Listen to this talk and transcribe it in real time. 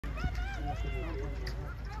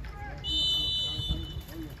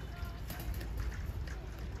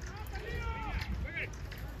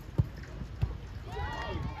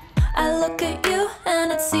I look at you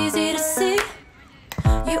and it's easy to see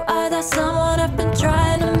you are that someone I've been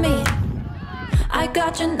trying to meet. I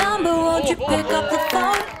got your number, won't you pick up the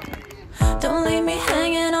phone? Don't leave me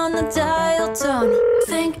hanging on the dial tone.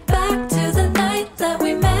 Think back to the night that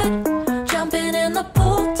we met, jumping in the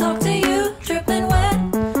pool, talk to you, dripping wet.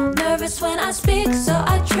 Nervous when I speak, so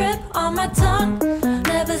I trip on my tongue.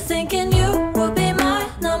 Never thinking you would be my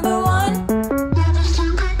number one. Nervous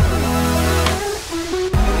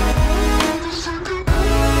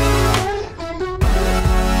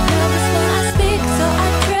when I speak, so I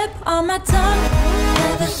trip on my tongue.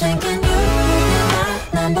 Never thinking you would be my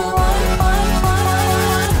number one.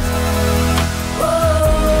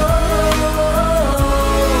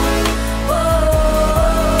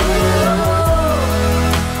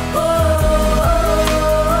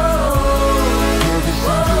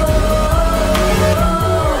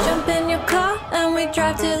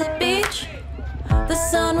 Drive to the beach. The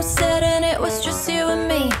sun was setting, it was just you and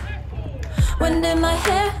me. Wind in my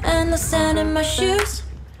hair and the sand in my shoes.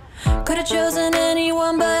 Could've chosen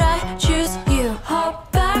anyone, but I choose you. Hop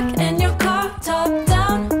back in your car, top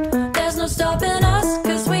down. There's no stopping us,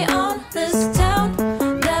 cause we own this town.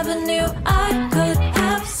 Never knew I could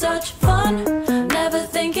have such fun. Never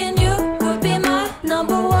thinking you would be my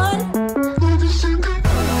number one.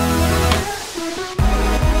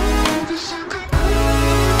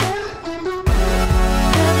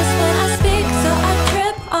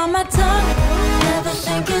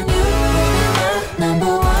 Thinking you would be my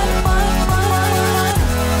number one.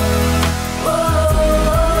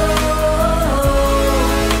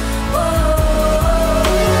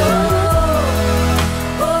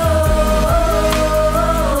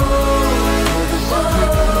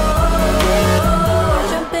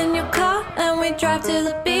 Jump in your car and we drive to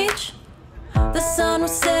the beach. The sun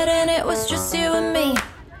was setting, it was just you and me.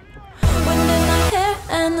 Wind in my hair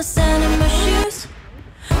and the sand in my shoes.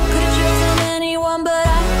 Could've chosen anyone, but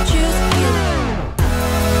I choose you.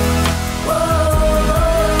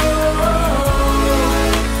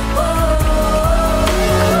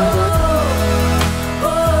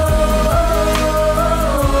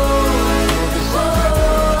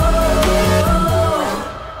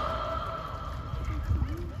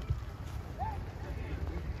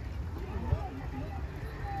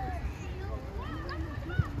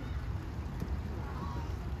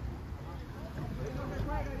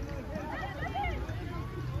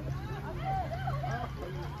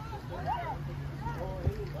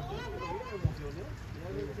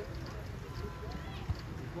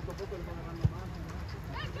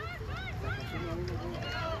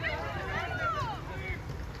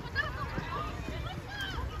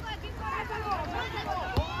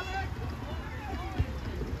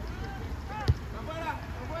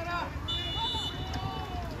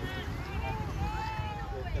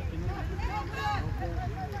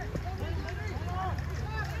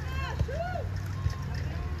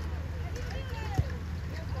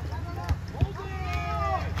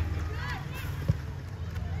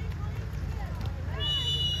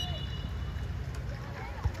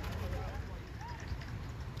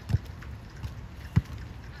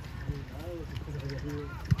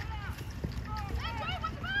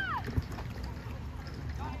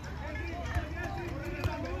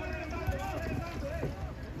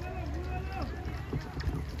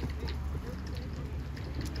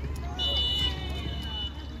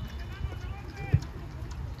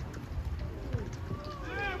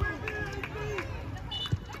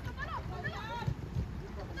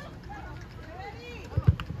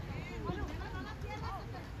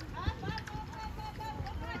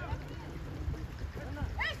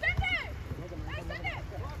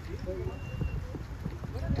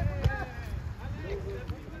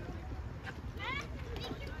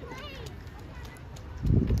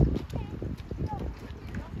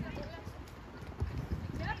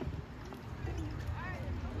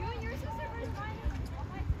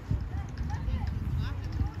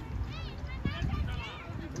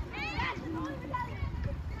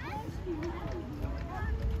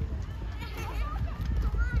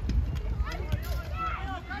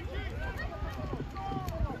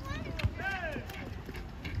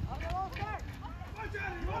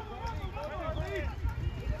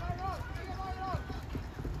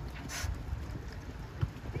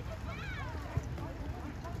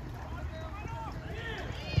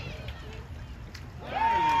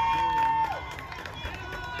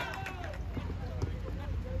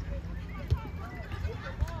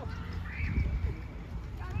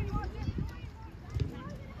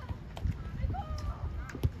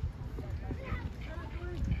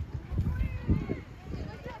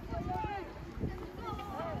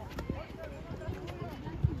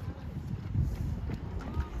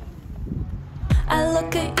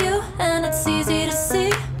 look at you and it's easy to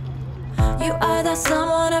see. You are that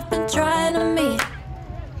someone I've been trying to meet.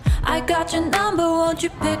 I got your number, won't you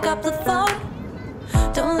pick up the phone?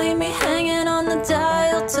 Don't leave me hanging on the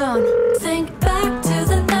dial tone. Think back to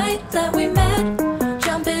the night that we met,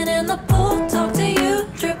 jumping in the pool, talk to you,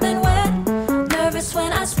 dripping wet. Nervous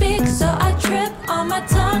when I speak, so I trip on my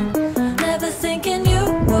tongue. Never thinking you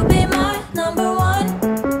would be my number one.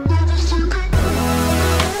 Nervous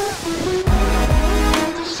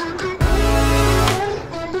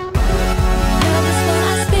when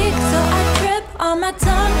I speak, so I trip on my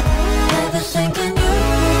tongue. Never thinking you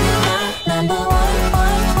would be my number one.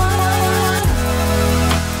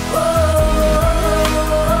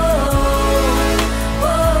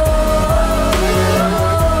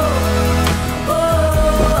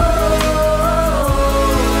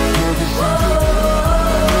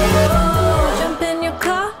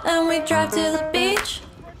 Drive to the beach.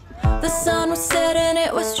 The sun was setting,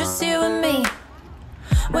 it was just you and me.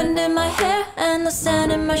 Wind in my hair and the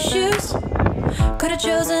sand in my shoes. Could've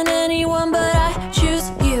chosen anyone, but I choose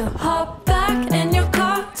you. Hop back in your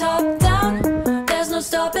car, top down. There's no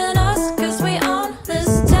stopping us, cause we own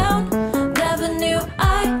this town. Never knew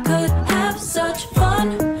I could have such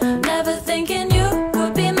fun. Never thinking you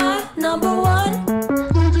could be my number one.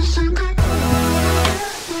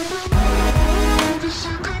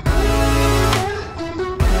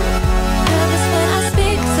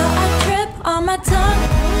 On my tongue,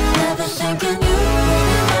 never thinking